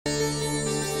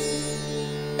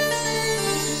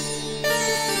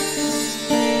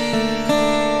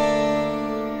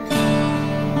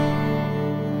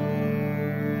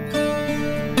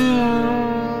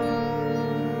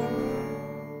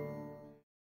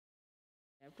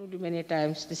I've told you many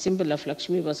times, the symbol of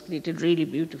Lakshmi was created really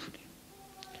beautifully.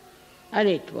 And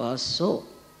it was so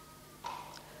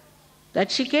that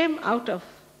she came out of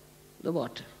the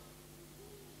water.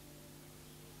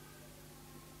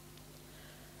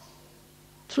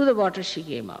 Through the water she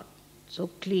came out, so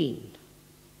clean.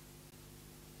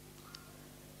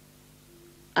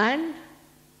 And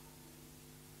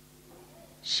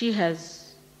she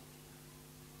has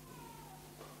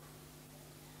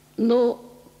no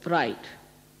pride.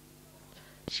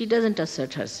 She doesn't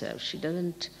assert herself. She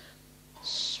doesn't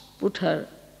put her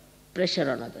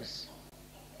pressure on others.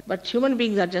 But human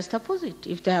beings are just opposite.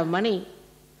 If they have money,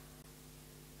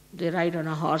 they ride on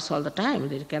a horse all the time.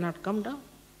 They cannot come down.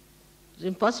 It's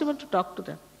impossible to talk to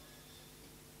them.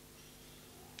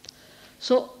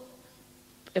 So,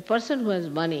 a person who has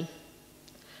money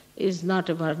is not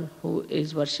a one who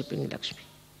is worshipping Lakshmi.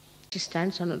 She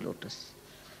stands on a lotus.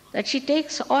 That she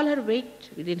takes all her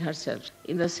weight within herself.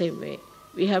 In the same way,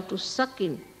 we have to suck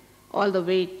in all the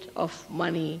weight of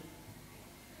money,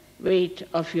 weight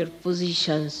of your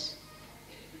positions,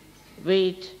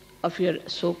 weight of your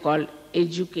so-called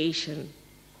education,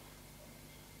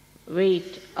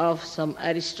 weight of some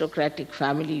aristocratic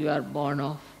family you are born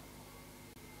of.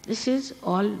 This is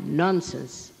all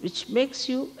nonsense, which makes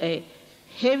you a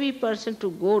heavy person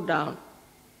to go down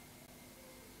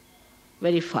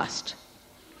very fast.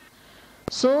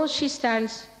 So she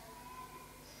stands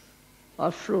or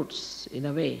floats in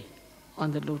a way on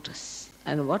the lotus.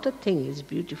 And what a thing is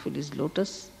beautiful is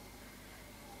lotus,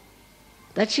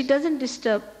 that she doesn't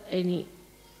disturb any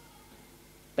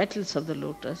petals of the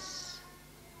lotus,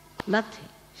 nothing.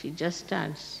 She just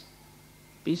stands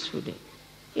peacefully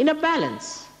in a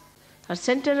balance. Her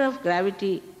center of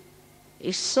gravity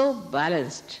is so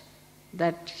balanced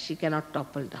that she cannot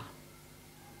topple down.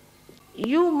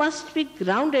 You must be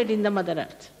grounded in the Mother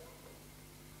Earth,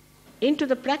 into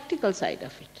the practical side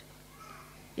of it.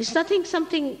 It's nothing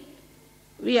something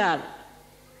we are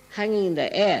hanging in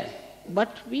the air,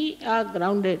 but we are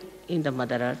grounded in the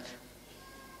Mother Earth.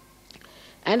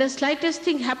 And the slightest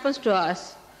thing happens to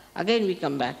us, again we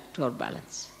come back to our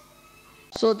balance.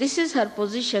 So this is her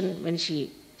position when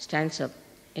she stands up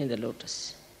in the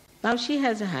lotus. Now she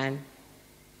has a hand,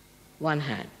 one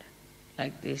hand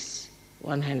like this,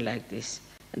 one hand like this.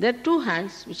 And there are two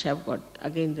hands which have got,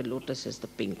 again the lotus is the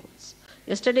pink ones.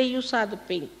 Yesterday you saw the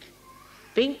pink.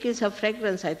 Pink is her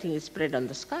fragrance, I think, is spread on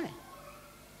the sky.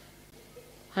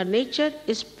 Her nature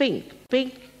is pink.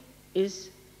 Pink is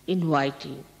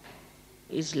inviting,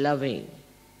 is loving.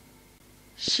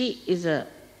 She is a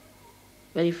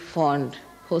very fond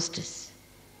hostess,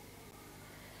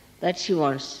 that she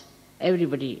wants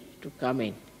everybody to come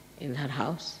in her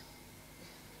house.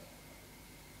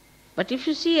 But if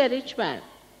you see a rich man,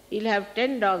 he'll have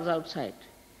 10 dogs outside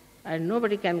and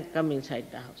nobody can come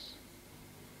inside the house.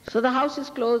 So the house is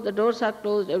closed, the doors are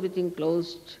closed, everything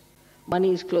closed,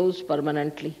 money is closed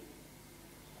permanently.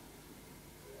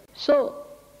 So,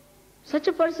 such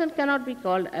a person cannot be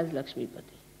called as Lakshmipati.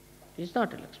 He is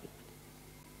not a Lakshmipati.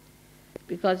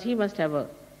 Because he must have a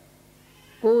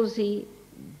cozy,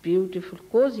 beautiful,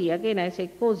 cozy, again I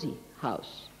say cozy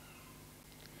house.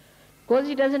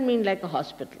 Cozy doesn't mean like a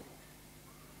hospital.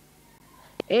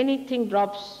 Anything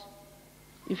drops,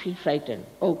 you feel frightened.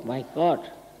 Oh my God,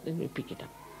 let me pick it up.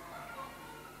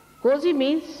 Cozy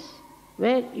means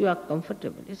where you are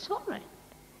comfortable. It's all right.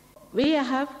 We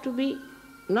have to be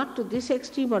not to this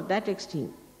extreme or that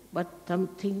extreme, but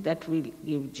something that will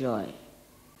give joy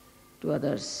to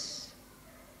others,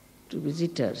 to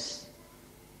visitors,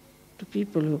 to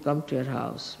people who come to your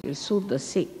house, will soothe the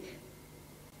sick.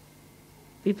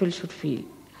 People should feel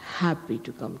happy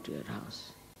to come to your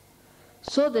house.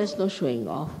 So there's no showing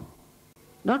off.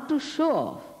 Not to show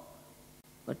off,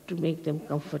 but to make them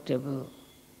comfortable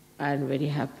and very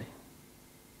happy.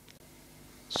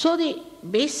 So the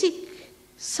basic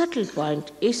subtle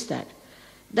point is that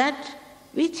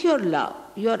with your love,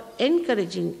 you are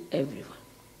encouraging everyone.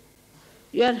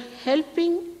 You are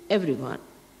helping everyone.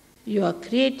 You are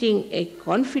creating a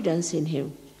confidence in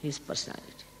him, his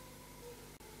personality,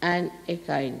 and a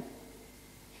kind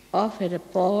of a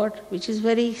rapport which is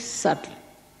very subtle.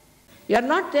 You are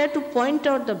not there to point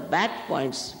out the bad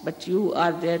points, but you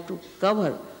are there to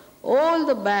cover all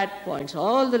the bad points,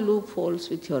 all the loopholes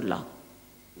with your love.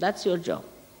 That's your job.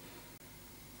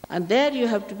 And there you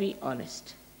have to be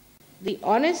honest. The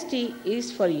honesty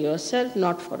is for yourself,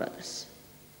 not for others.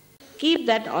 Keep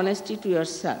that honesty to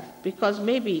yourself, because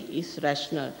maybe it's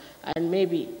rational and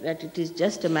maybe that it is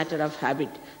just a matter of habit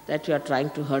that you are trying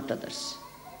to hurt others.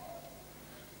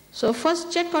 So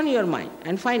first check on your mind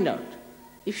and find out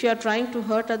if you are trying to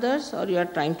hurt others or you are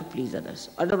trying to please others.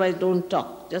 Otherwise, don't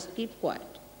talk. Just keep quiet.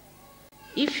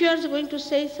 If you are going to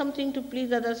say something to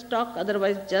please others, talk.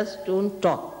 Otherwise, just don't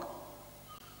talk.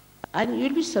 And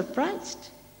you'll be surprised.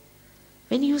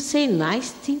 When you say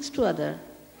nice things to others,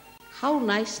 how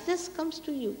niceness comes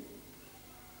to you.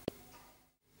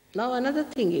 Now, another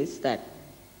thing is that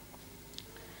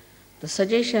the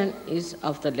suggestion is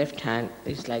of the left hand.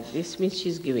 It's like this, means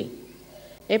she's giving.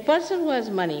 A person who has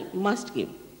money must give,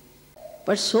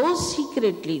 but so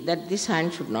secretly that this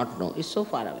hand should not know. It's so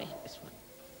far away, this one.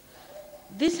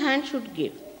 This hand should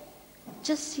give,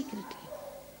 just secretly.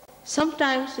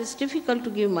 Sometimes it's difficult to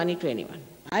give money to anyone.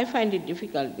 I find it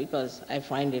difficult because I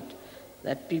find it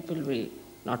that people will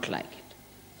not like it.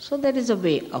 So there is a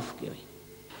way of giving.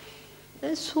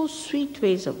 There are so sweet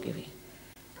ways of giving.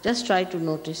 Just try to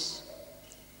notice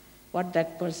what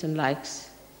that person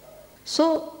likes.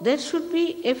 So there should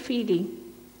be a feeling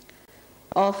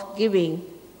of giving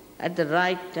at the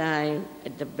right time,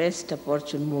 at the best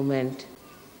opportune moment.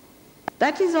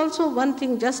 That is also one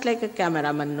thing, just like a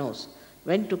cameraman knows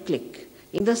when to click.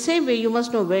 In the same way, you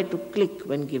must know where to click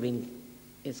when giving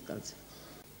is concerned.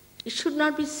 It should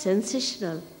not be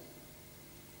sensational,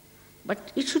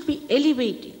 but it should be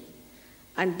elevating,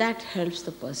 and that helps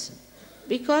the person.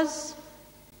 Because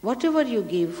whatever you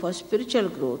give for spiritual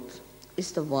growth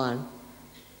is the one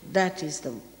that is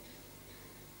the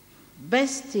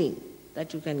best thing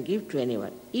that you can give to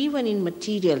anyone, even in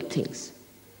material things.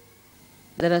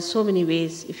 There are so many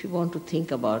ways, if you want to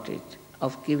think about it,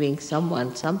 of giving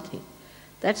someone something,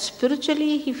 that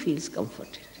spiritually he feels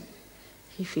comforted,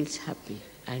 he feels happy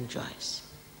and joyous.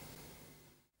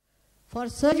 For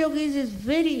Sahajogis, it's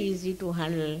very easy to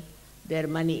handle their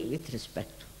money with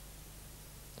respect.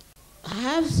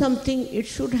 Have something, it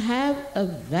should have a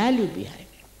value behind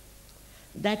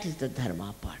it. That is the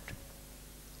dharma part.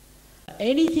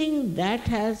 Anything that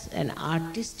has an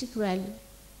artistic value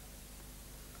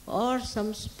or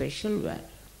some special value,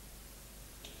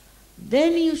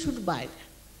 then you should buy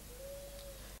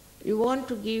that. You want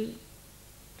to give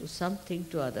to something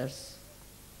to others,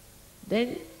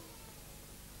 then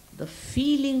the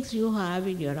feelings you have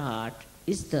in your heart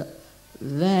is the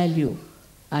value,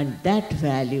 and that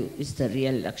value is the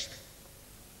real Lakshmi.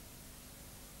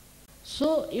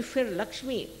 So if your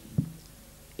Lakshmi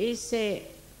is, say,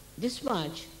 this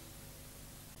much,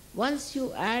 once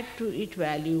you add to it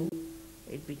value,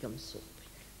 it becomes so big.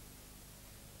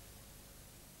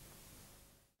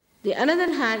 The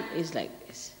another hand is like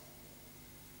this.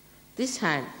 This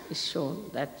hand is shown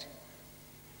that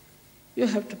you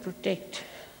have to protect.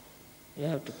 You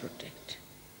have to protect.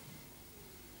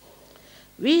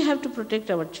 We have to protect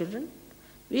our children.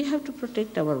 We have to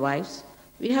protect our wives.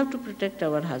 We have to protect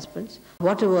our husbands.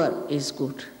 Whatever is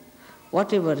good,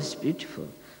 whatever is beautiful,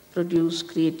 produced,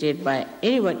 created by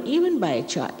anyone, even by a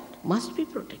child, must be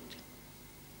protected.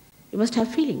 You must have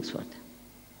feelings for them.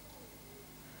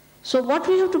 So what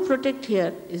we have to protect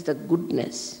here is the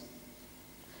goodness,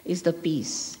 is the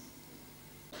peace.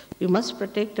 You must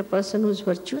protect a person who is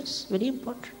virtuous, very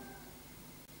important.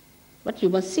 But you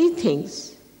must see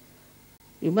things.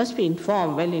 You must be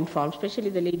informed, well informed, especially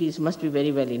the ladies must be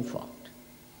very well informed.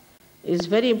 It is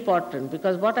very important,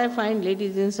 because what I find,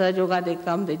 ladies in Sahaja Yoga, they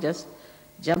come, they just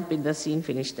jump in the scene,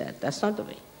 finish that. That's not the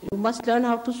way. You must learn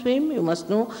how to swim. You must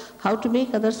know how to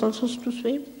make others also to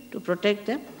swim, to protect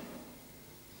them.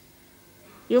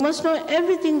 You must know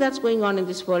everything that's going on in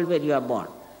this world where you are born.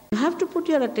 You have to put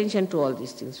your attention to all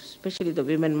these things, especially the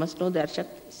women must know their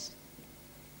Shaktis.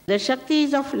 Their Shakti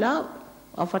is of love,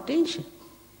 of attention.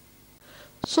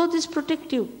 So this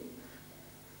protective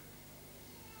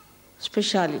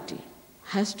speciality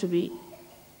has to be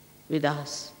with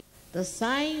us. The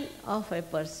sign of a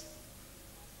person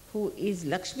who is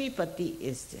Lakshmi Pati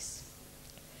is this.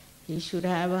 He should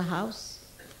have a house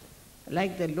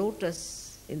like the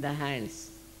lotus in the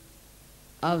hands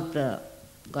of the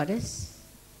goddess.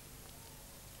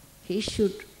 He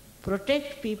should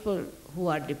protect people who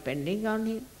are depending on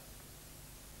him.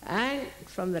 And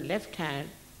from the left hand,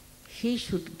 he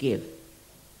should give.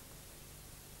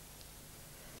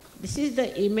 This is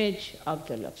the image of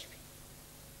the Lakshmi.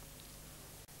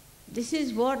 This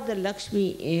is what the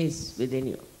Lakshmi is within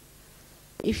you.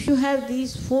 If you have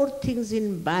these four things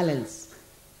in balance,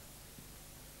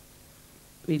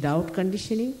 without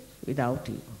conditioning, without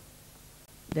ego,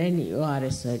 then you are a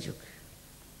Sahaja.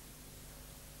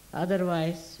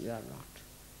 Otherwise, you are not.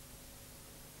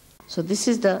 So this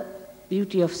is the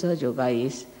beauty of Sahaja Yoga,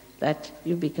 is that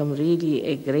you become really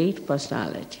a great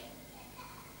personality.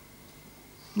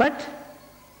 But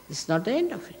this is not the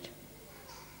end of it.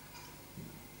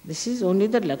 This is only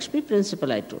the Lakshmi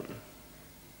principle I told you.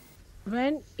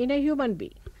 when in a human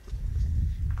being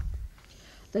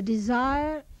the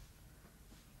desire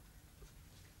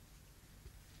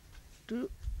to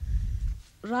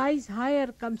rise higher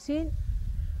comes in,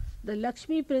 the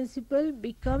Lakshmi principle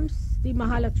becomes the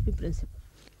Mahalakshmi principle.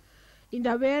 In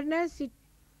the awareness, it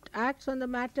acts on the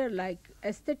matter like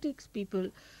aesthetics. People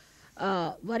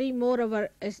worry more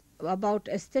about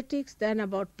aesthetics than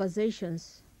about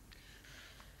possessions.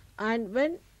 And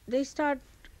when they start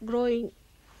growing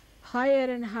higher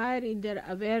and higher in their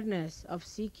awareness of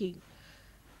seeking,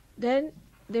 then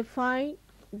they find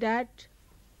that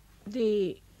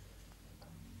the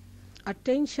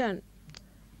attention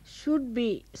should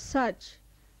be such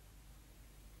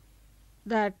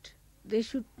that they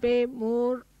should pay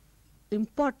more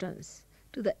importance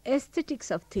to the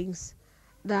aesthetics of things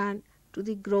than to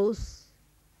the gross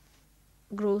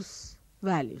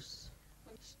values.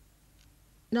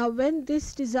 Now, when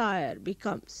this desire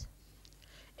becomes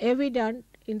evident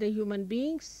in the human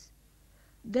beings,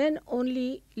 then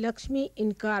only Lakshmi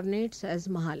incarnates as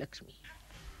Mahalakshmi.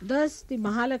 Thus, the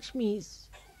Mahalakshmi's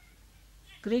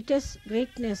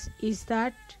greatness is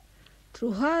that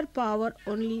through her power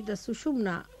only the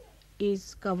Sushumna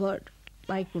is covered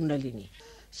by Kundalini.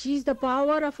 She is the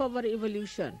power of our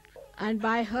evolution, and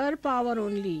by her power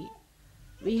only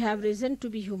we have risen to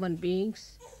be human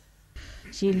beings.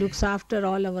 She looks after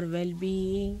all our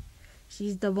well-being. She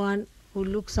is the one who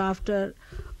looks after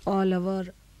all our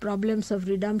problems of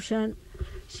redemption.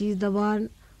 She is the one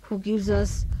who gives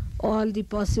us all the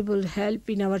possible help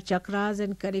in our chakras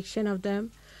and correction of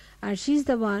them. And she is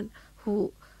the one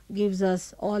who gives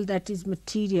us all that is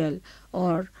material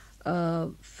or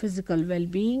physical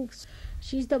well-being.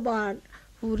 She is the one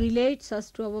who relates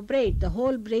us to our brain. The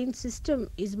whole brain system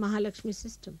is Mahalakshmi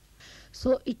system.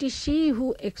 So it is she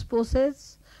who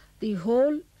exposes the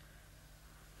whole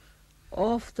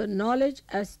of the knowledge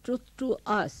as truth to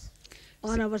us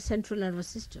on our central nervous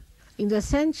system. In the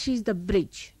sense, she is the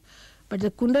bridge, but the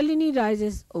Kundalini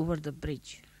rises over the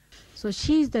bridge. So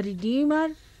she is the redeemer,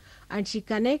 and she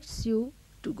connects you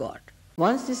to God.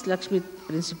 Once this Lakshmi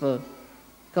principle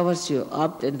covers you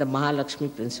up, then the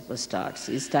Mahalakshmi principle starts.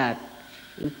 Is that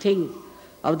you think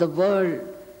of the world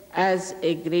as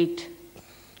a great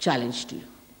challenge to you,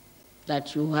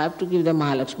 that you have to give them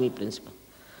Mahalakshmi principle,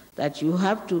 that you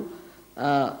have to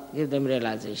give them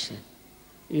realization,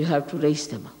 you have to raise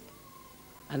them up.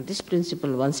 And this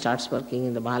principle, once starts working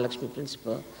in the Mahalakshmi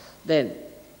principle, then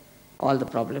all the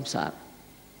problems are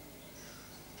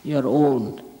your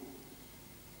own.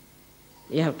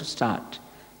 You have to start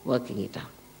working it out.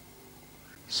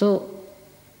 So,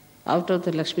 out of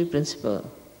the Lakshmi principle,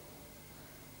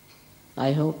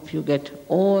 I hope you get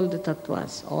all the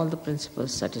tattvas, all the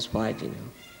principles satisfied in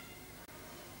you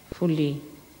fully,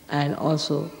 and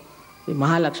also the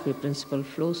Mahalakshmi principle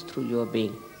flows through your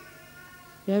being.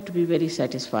 You have to be very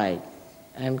satisfied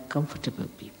and comfortable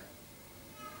people.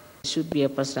 It should be a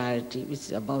personality which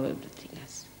is above everything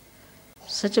else.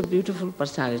 Such a beautiful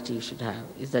personality you should have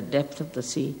is the depth of the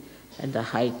sea and the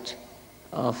height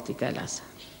of the Kailasa.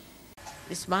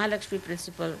 This Mahalakshmi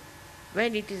principle,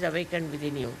 when it is awakened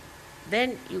within you,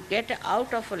 then you get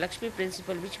out of a Lakshmi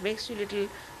principle which makes you little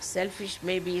selfish,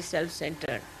 maybe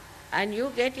self-centered, and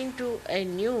you get into a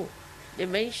new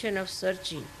dimension of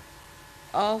searching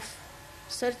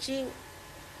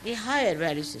the higher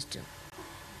value system,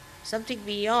 something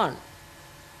beyond,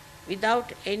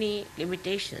 without any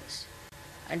limitations.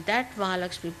 And that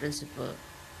Mahalakshmi principle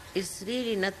is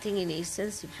really nothing in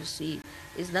essence, if you see,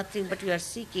 is nothing but you are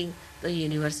seeking the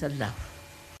universal love.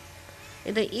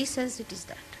 In the essence it is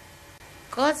that.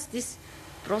 Because this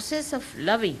process of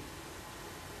loving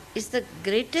is the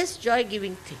greatest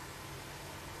joy-giving thing.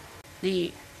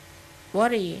 The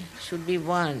worry should be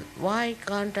one. Why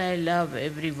can't I love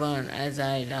everyone as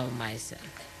I love myself?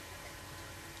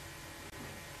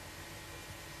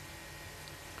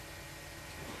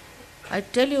 I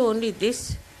tell you only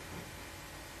this,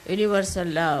 universal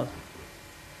love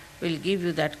will give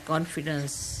you that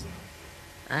confidence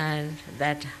and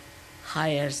that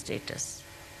higher status.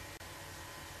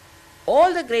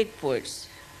 All the great poets,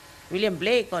 William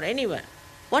Blake or anyone,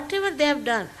 whatever they have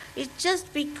done, is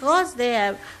just because they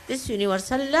have this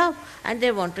universal love and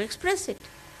they want to express it.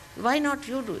 Why not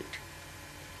you do it?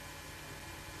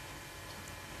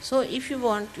 So if you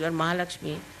want your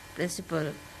Mahalakshmi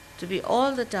principle to be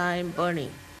all the time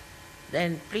burning,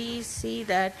 then please see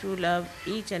that you love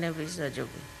each and every Sahaja.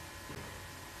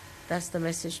 That's the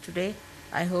message today.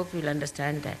 I hope you'll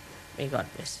understand that. May God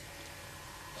bless you.